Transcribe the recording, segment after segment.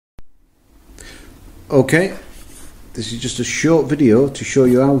Okay, this is just a short video to show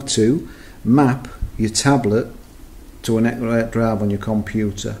you how to map your tablet to a network drive on your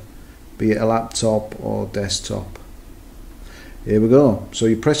computer, be it a laptop or desktop. Here we go. So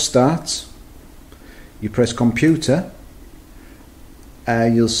you press start, you press computer,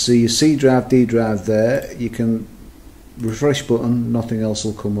 you'll see your C drive, D drive there. You can refresh button, nothing else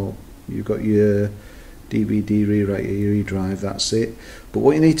will come up. You've got your DVD rewrite, your E drive, that's it. But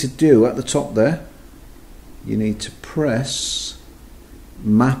what you need to do at the top there, you need to press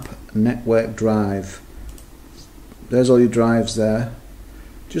map network drive. There's all your drives there.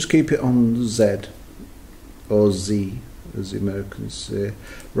 Just keep it on Z or Z as the Americans say.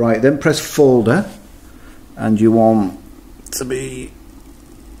 Right, then press folder, and you want to be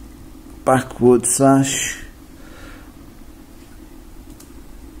backward slash,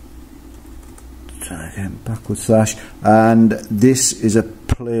 try again, backward slash, and this is a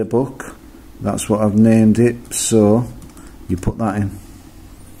playbook. That's what I've named it, so you put that in.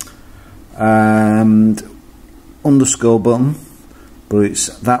 And underscore button, but it's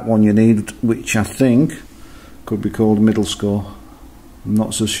that one you need, which I think could be called middle score. I'm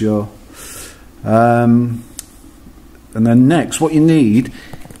not so sure. And then next, what you need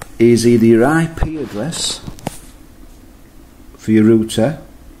is either your IP address for your router,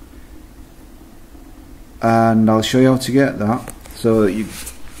 and I'll show you how to get that. So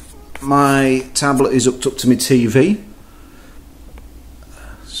my tablet is hooked up to my TV,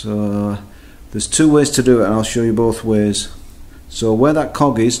 so there's two ways to do it, and I'll show you both ways. So where that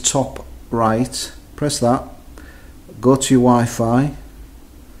cog is, top right, press that, go to your Wi-Fi,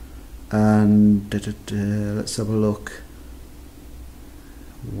 and let's have a look.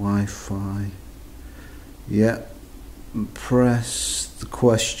 Wi-Fi, yeah, press the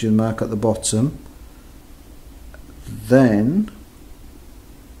question mark at the bottom. Then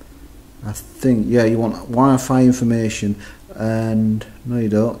I think, yeah, you want Wi-Fi information, and no you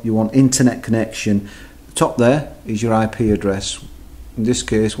don't, you want internet connection. The top there is your IP address, in this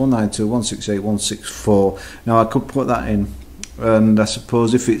case 192.168.164. now I could put that in, and I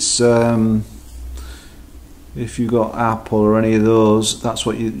suppose if it's if you got Apple or any of those, that's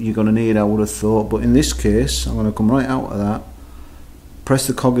what you're going to need, I would have thought. But in this case, I'm going to come right out of that, press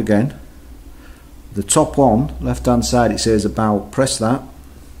the cog again, the top one, left hand side, it says about, press that,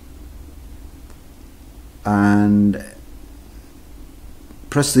 and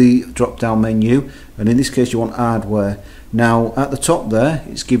press the drop down menu, and in this case you want hardware. Now at the top there,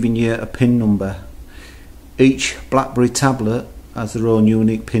 it's giving you a PIN number. Each BlackBerry tablet has their own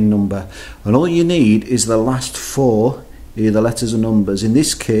unique PIN number, and all you need is the last four, either letters or numbers. In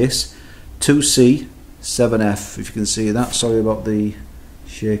this case 2C7F, if you can see that. Sorry about the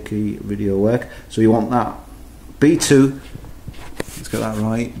shaky video work. So you want that. B2, let's get that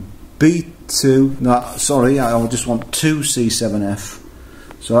right, B2, no sorry, I just want 2C7F.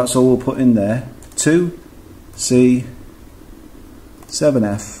 So that's all we'll put in there,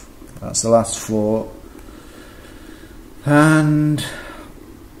 2C7F, that's the last four. And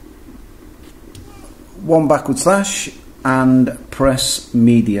one backward slash, and press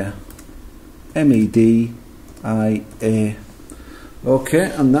media, MEDIA.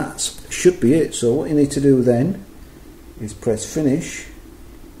 Okay, and that should be it. So what you need to do then is press finish,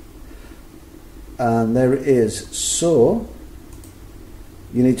 and there it is. So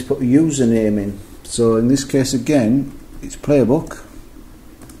you need to put a username in. So in this case again, it's playbook,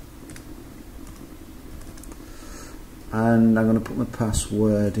 and I'm going to put my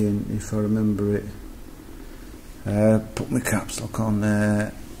password in if I remember it. Put my caps lock on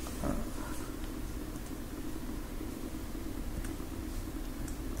there.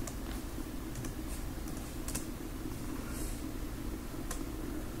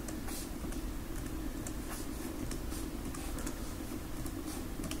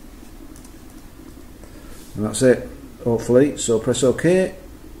 And that's it, hopefully. So press OK.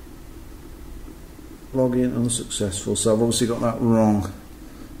 Login unsuccessful, so I've obviously got that wrong.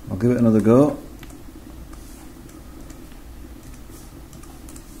 I'll give it another go.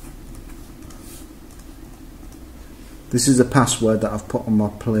 This is the password that I've put on my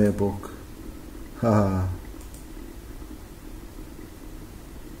playbook. Haha.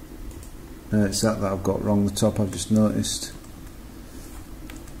 It's that I've got wrong, the top, I've just noticed.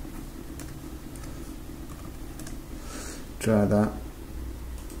 Try that.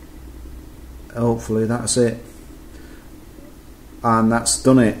 Hopefully that's it, and that's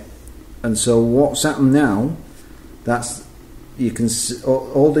done it. And so what's happened now, that's, you can see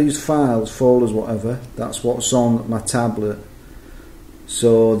all these files, folders, whatever, that's what's on my tablet.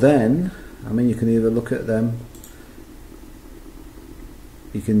 So then, I mean, you can either look at them,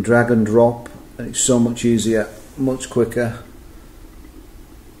 you can drag and drop and it's so much easier, much quicker.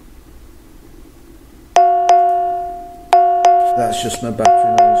 That's just my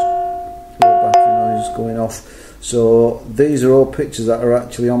battery noise, low battery noise going off. So these are all pictures that are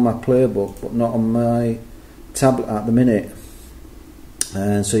actually on my playbook but not on my tablet at the minute,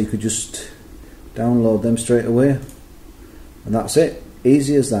 and so you could just download them straight away, and that's it,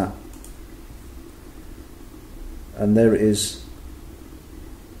 easy as that. And there it is,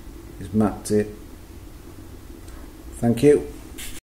 it's mapped it. Thank you.